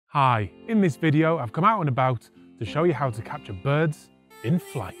Hi, in this video I've come out and about to show you how to capture birds in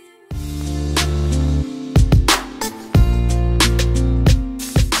flight.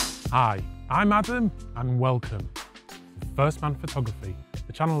 Hi, I'm Adam and welcome to First Man Photography,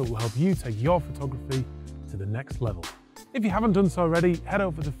 the channel that will help you take your photography to the next level. If you haven't done so already, head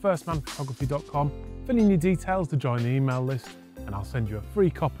over to firstmanphotography.com, fill in your details to join the email list, and I'll send you a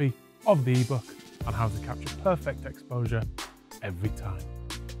free copy of the ebook on how to capture perfect exposure every time.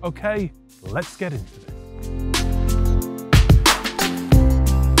 Okay, let's get into this.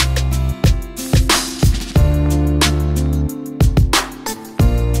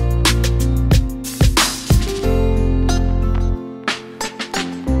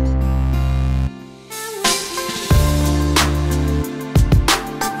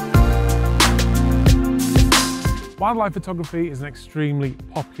 Wildlife photography is an extremely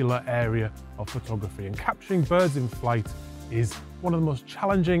popular area of photography, and capturing birds in flight is one of the most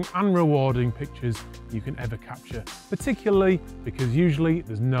challenging and rewarding pictures you can ever capture, particularly because usually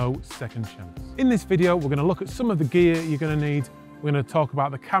there's no second chance. In this video, we're going to look at some of the gear you're going to need. We're going to talk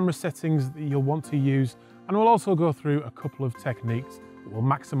about the camera settings that you'll want to use, and we'll also go through a couple of techniques that will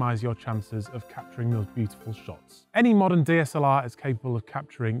maximize your chances of capturing those beautiful shots. Any modern DSLR is capable of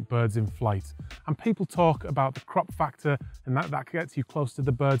capturing birds in flight, and people talk about the crop factor and that gets you close to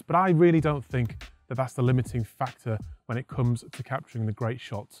the birds, but I really don't think that that's the limiting factor when it comes to capturing the great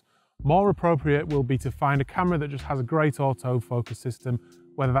shots. More appropriate will be to find a camera that just has a great autofocus system,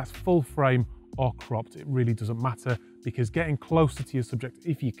 whether that's full frame or cropped, it really doesn't matter, because getting closer to your subject,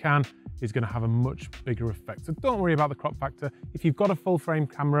 if you can, is going to have a much bigger effect. So don't worry about the crop factor. If you've got a full frame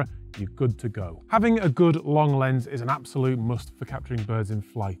camera, you're good to go. Having a good long lens is an absolute must for capturing birds in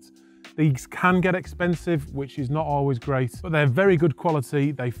flight. These can get expensive, which is not always great, but they're very good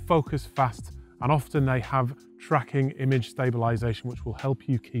quality, they focus fast, and often they have tracking image stabilization, which will help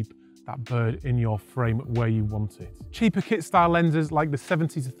you keep that bird in your frame where you want it. Cheaper kit style lenses like the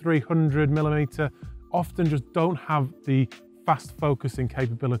 70 to 300mm often just don't have the fast focusing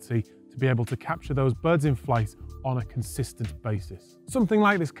capability to be able to capture those birds in flight on a consistent basis. Something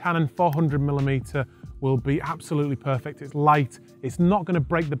like this Canon 400mm will be absolutely perfect. It's light, it's not going to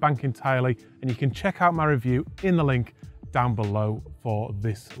break the bank entirely, and you can check out my review in the link down below for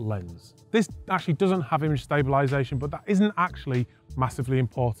this lens. This actually doesn't have image stabilization, but that isn't actually massively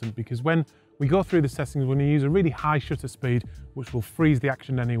important, because when we go through the settings, we're going to use a really high shutter speed, which will freeze the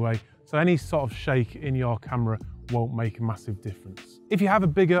action anyway, so any sort of shake in your camera won't make a massive difference. If you have a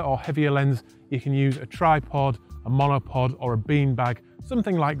bigger or heavier lens, you can use a tripod, a monopod, or a beanbag,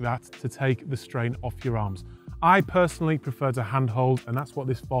 something like that, to take the strain off your arms. I personally prefer to handhold, and that's what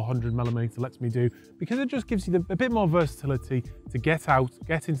this 400mm lets me do, because it just gives you a bit more versatility to get out,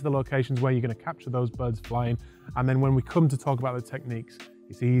 get into the locations where you're going to capture those birds flying, and then when we come to talk about the techniques,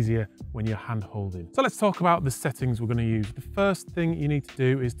 it's easier when you're hand holding. So let's talk about the settings we're going to use. The first thing you need to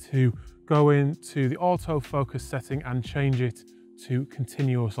do is to go into the autofocus setting and change it to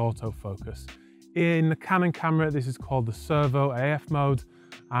continuous autofocus. In the Canon camera, this is called the servo AF mode,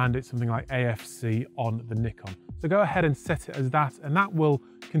 and it's something like AFC on the Nikon. So go ahead and set it as that, and that will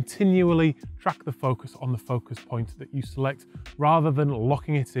continually track the focus on the focus point that you select, rather than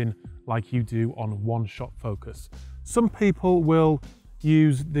locking it in like you do on one shot focus. Some people will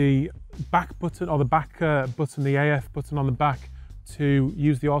use the back button, or the back button, the AF button on the back, to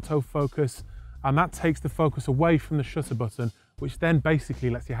use the autofocus, and that takes the focus away from the shutter button, which then basically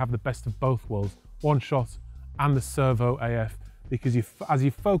lets you have the best of both worlds, one shot and the servo AF, because as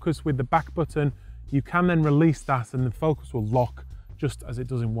you focus with the back button, you can then release that and the focus will lock just as it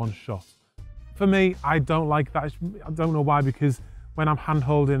does in one shot. For me, I don't like that. I don't know why, because when I'm hand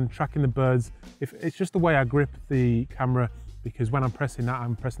holding and tracking the birds, it's just the way I grip the camera, because when I'm pressing that,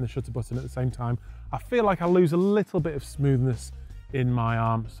 I'm pressing the shutter button at the same time. I feel like I lose a little bit of smoothness in my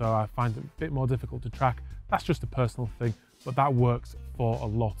arm, so I find it a bit more difficult to track. That's just a personal thing, but that works for a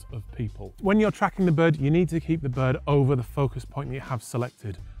lot of people. When you're tracking the bird, you need to keep the bird over the focus point that you have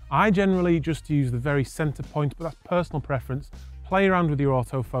selected. I generally just use the very center point, but that's personal preference. Play around with your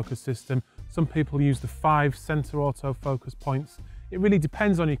autofocus system. Some people use the 5 center autofocus points. It really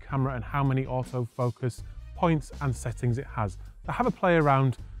depends on your camera and how many autofocus points and settings it has. So have a play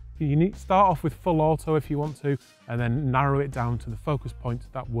around. You need to start off with full auto if you want to, and then narrow it down to the focus points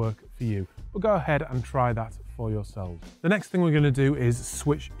that work for you. But go ahead and try that for yourselves. The next thing we're going to do is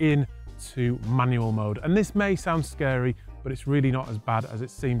switch in to manual mode. And this may sound scary, but it's really not as bad as it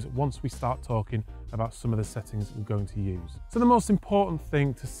seems once we start talking about some of the settings we're going to use. So the most important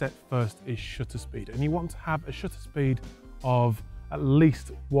thing to set first is shutter speed. And you want to have a shutter speed of at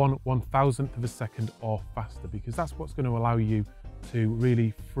least 1/1000th of a second or faster, because that's what's going to allow you to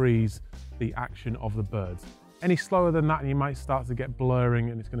really freeze the action of the birds. Any slower than that and you might start to get blurring,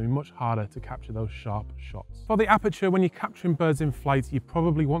 and it's going to be much harder to capture those sharp shots. For the aperture, when you're capturing birds in flight, you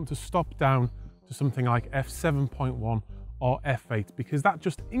probably want to stop down to something like f7.1 or f8, because that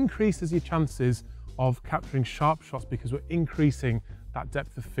just increases your chances of capturing sharp shots, because we're increasing that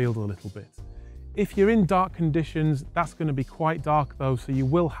depth of field a little bit. If you're in dark conditions, that's going to be quite dark though, so you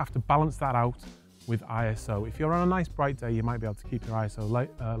will have to balance that out with ISO. If you're on a nice bright day, you might be able to keep your ISO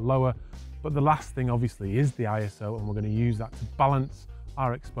lower, but the last thing obviously is the ISO, and we're going to use that to balance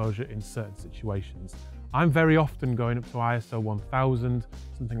our exposure in certain situations. I'm very often going up to ISO 1000,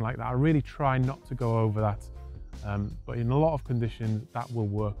 something like that. I really try not to go over that, but in a lot of conditions that will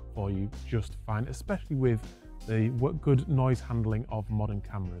work for you just fine, especially with the good noise handling of modern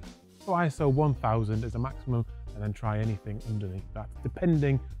cameras. So ISO 1000 is a maximum, and then try anything underneath that,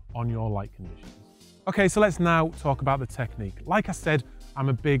 depending on your light conditions. Okay, so let's now talk about the technique. Like I said, I'm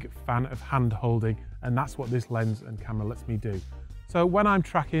a big fan of hand holding, and that's what this lens and camera lets me do. So when I'm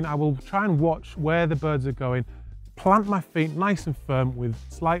tracking, I will try and watch where the birds are going, plant my feet nice and firm with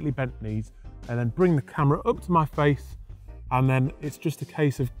slightly bent knees, and then bring the camera up to my face, and then it's just a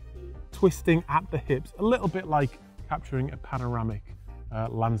case of twisting at the hips, a little bit like capturing a panoramic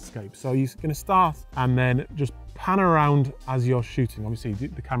landscape. So you're going to start and then just pan around as you're shooting. Obviously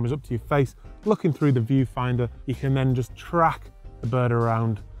the camera's up to your face, looking through the viewfinder. You can then just track the bird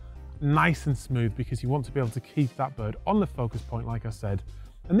around nice and smooth, because you want to be able to keep that bird on the focus point, like I said.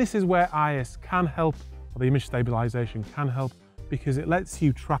 And this is where IS can help, or the image stabilization can help, because it lets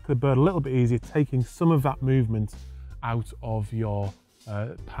you track the bird a little bit easier, taking some of that movement out of your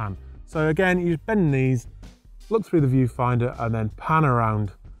pan. So again, you just bend knees, look through the viewfinder, and then pan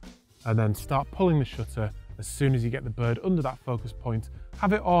around, and then start pulling the shutter as soon as you get the bird under that focus point.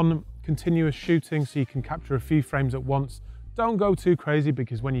 Have it on continuous shooting so you can capture a few frames at once. Don't go too crazy,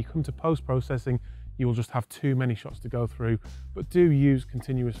 because when you come to post-processing, you will just have too many shots to go through, but do use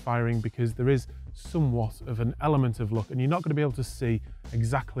continuous firing, because there is somewhat of an element of luck, and you're not going to be able to see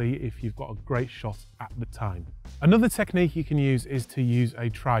exactly if you've got a great shot at the time. Another technique you can use is to use a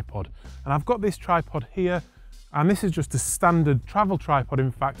tripod, and I've got this tripod here, and this is just a standard travel tripod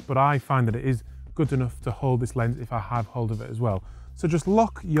in fact, but I find that it is good enough to hold this lens if I have hold of it as well. So just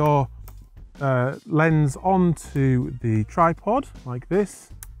lock your lens onto the tripod like this.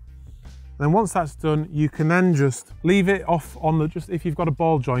 Then once that's done, you can then just leave it off on the, just if you've got a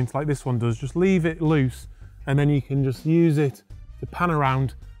ball joint like this one does, just leave it loose, and then you can just use it to pan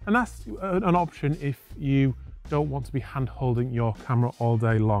around. And that's an option if you don't want to be hand holding your camera all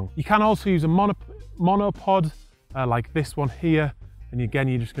day long. You can also use a monopod like this one here, and again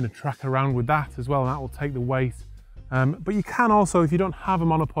you're just going to track around with that as well, and that will take the weight. But you can also, if you don't have a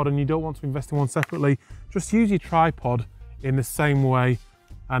monopod and you don't want to invest in one separately, just use your tripod in the same way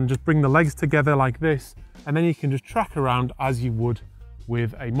and just bring the legs together like this, and then you can just track around as you would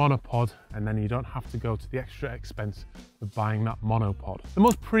with a monopod, and then you don't have to go to the extra expense of buying that monopod. The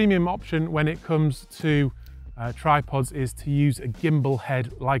most premium option when it comes to tripods is to use a gimbal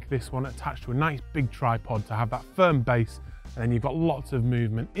head like this one attached to a nice big tripod to have that firm base, and then you've got lots of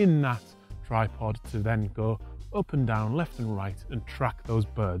movement in that tripod to then go up and down, left and right, and track those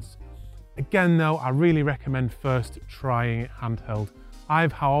birds. Again though, I really recommend first trying it handheld.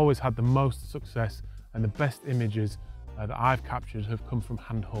 I've always had the most success, and the best images that I've captured have come from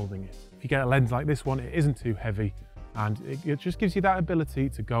hand holding it. If you get a lens like this one, it isn't too heavy, and it just gives you that ability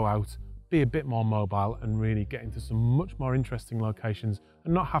to go out, be a bit more mobile, and really get into some much more interesting locations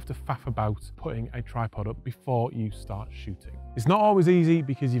and not have to faff about putting a tripod up before you start shooting. It's not always easy,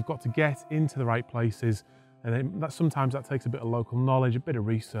 because you've got to get into the right places, and then sometimes that takes a bit of local knowledge, a bit of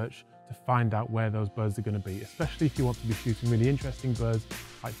research to find out where those birds are going to be, especially if you want to be shooting really interesting birds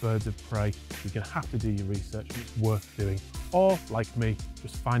like birds of prey. You're going to have to do your research, and it's worth doing. Or like me,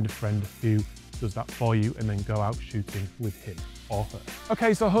 just find a friend who does that for you and then go out shooting with him or her.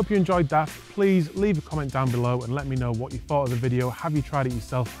 Okay, so I hope you enjoyed that. Please leave a comment down below and let me know what you thought of the video. Have you tried it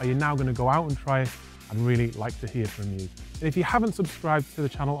yourself? Are you now going to go out and try it? I'd really like to hear from you. And if you haven't subscribed to the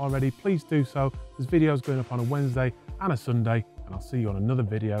channel already, please do so. There's videos going up on a Wednesday and a Sunday, and I'll see you on another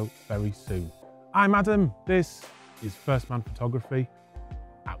video very soon. I'm Adam, this is First Man Photography,